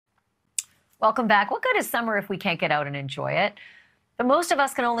Welcome back. What good is summer if we can't get out and enjoy it? But most of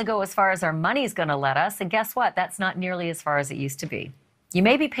us can only go as far as our money's going to let us. And guess what? That's not nearly as far as it used to be. You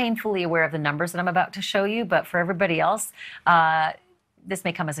may be painfully aware of the numbers that I'm about to show you, but for everybody else, this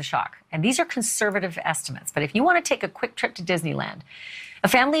may come as a shock. And these are conservative estimates. But if you want to take a quick trip to Disneyland, a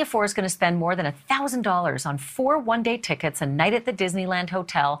family of four is going to spend more than $1,000 on 4 one-day tickets, a night at the Disneyland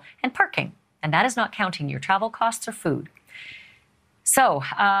Hotel, and parking. And that is not counting your travel costs or food. So,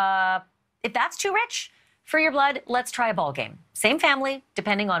 if that's too rich for your blood, let's try a ball game. Same family,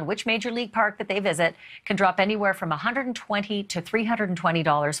 depending on which major league park that they visit, can drop anywhere from $120 to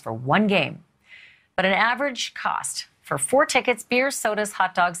 $320 for one game. But an average cost for 4 tickets, beers, sodas,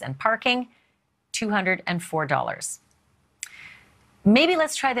 hot dogs, and parking, $204. Maybe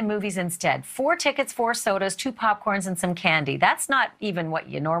let's try the movies instead. 4 tickets, 4 sodas, 2 popcorns, and some candy. That's not even what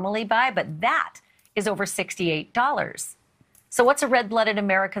you normally buy, but that is over $68. So what's a red-blooded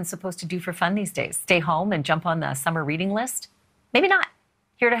American supposed to do for fun these days? Stay home and jump on the summer reading list? Maybe not.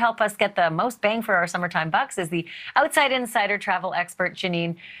 Here to help us get the most bang for our summertime bucks is the outside insider travel expert,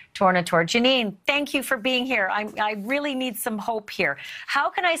 Jeanenne Tornatore. Jeanenne, thank you for being here. I really need some hope here. How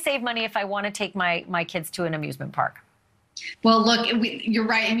can I save money if I want to take my kids to an amusement park? Well, look, you're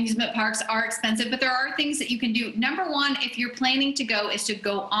right. Amusement parks are expensive, but there are things that you can do. Number one, if you're planning to go, is to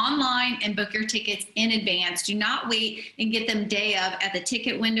go online and book your tickets in advance. Do not wait and get them day of at the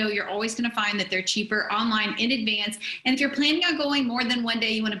ticket window. You're always going to find that they're cheaper online in advance. And if you're planning on going more than one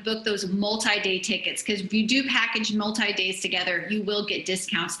day, you want to book those multi-day tickets, because if you do package multi-days together, you will get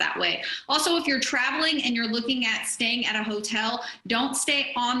discounts that way. Also, if you're traveling and you're looking at staying at a hotel, don't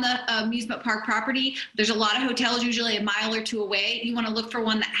stay on the amusement park property. There's a lot of hotels, usually a mile or 2 away. You want to look for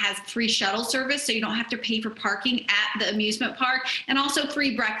one that has free shuttle service, so you don't have to pay for parking at the amusement park, and also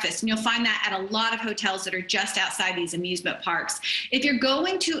free breakfast. And you'll find that at a lot of hotels that are just outside these amusement parks. If you're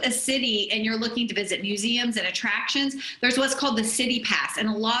going to a city and you're looking to visit museums and attractions, there's what's called the City Pass. And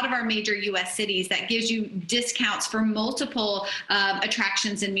a lot of our major U.S. cities, that gives you discounts for multiple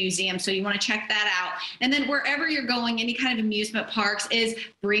attractions and museums. So you want to check that out. And then wherever you're going, any kind of amusement parks, is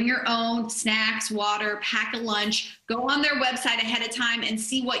bring your own snacks, water, pack a lunch, go on their website ahead of time and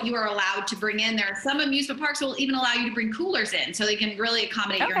see what you are allowed to bring in there. Some amusement parks will even allow you to bring coolers in, so they can really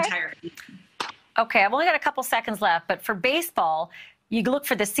accommodate your entire family. Okay, I've only got a couple seconds left, but for baseball, you look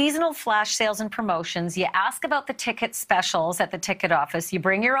for the seasonal flash sales and promotions. You ask about the ticket specials at the ticket office. You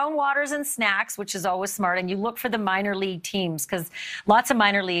bring your own waters and snacks, which is always smart. And you look for the minor league teams, because lots of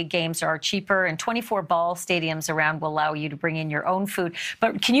minor league games are cheaper, and 24 ball stadiums around will allow you to bring in your own food.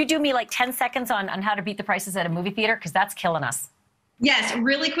 But can you do me like 10 seconds on how to beat the prices at a movie theater? Because that's killing us. Yes,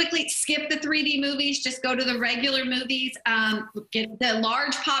 really quickly, skip the 3D movies, just go to the regular movies, get the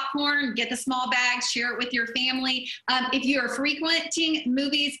large popcorn, get the small bags, share it with your family. If you are frequenting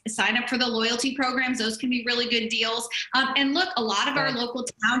movies, sign up for the loyalty programs. Those can be really good deals. And look, a lot of our local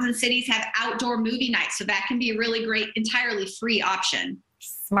towns and cities have outdoor movie nights, so that can be a really great, entirely free option.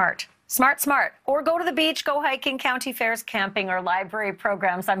 Smart. Smart, smart. Or go to the beach, go hiking, county fairs, camping, or library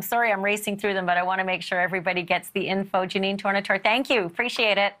programs. I'm sorry I'm racing through them, but I want to make sure everybody gets the info. Jeanenne Tornatore, thank you.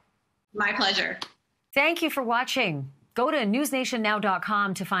 Appreciate it. My pleasure. Thank you for watching. Go to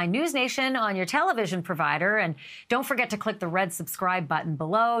newsnationnow.com to find NewsNation on your television provider. And don't forget to click the red subscribe button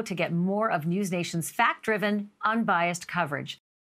below to get more of NewsNation's fact-driven, unbiased coverage.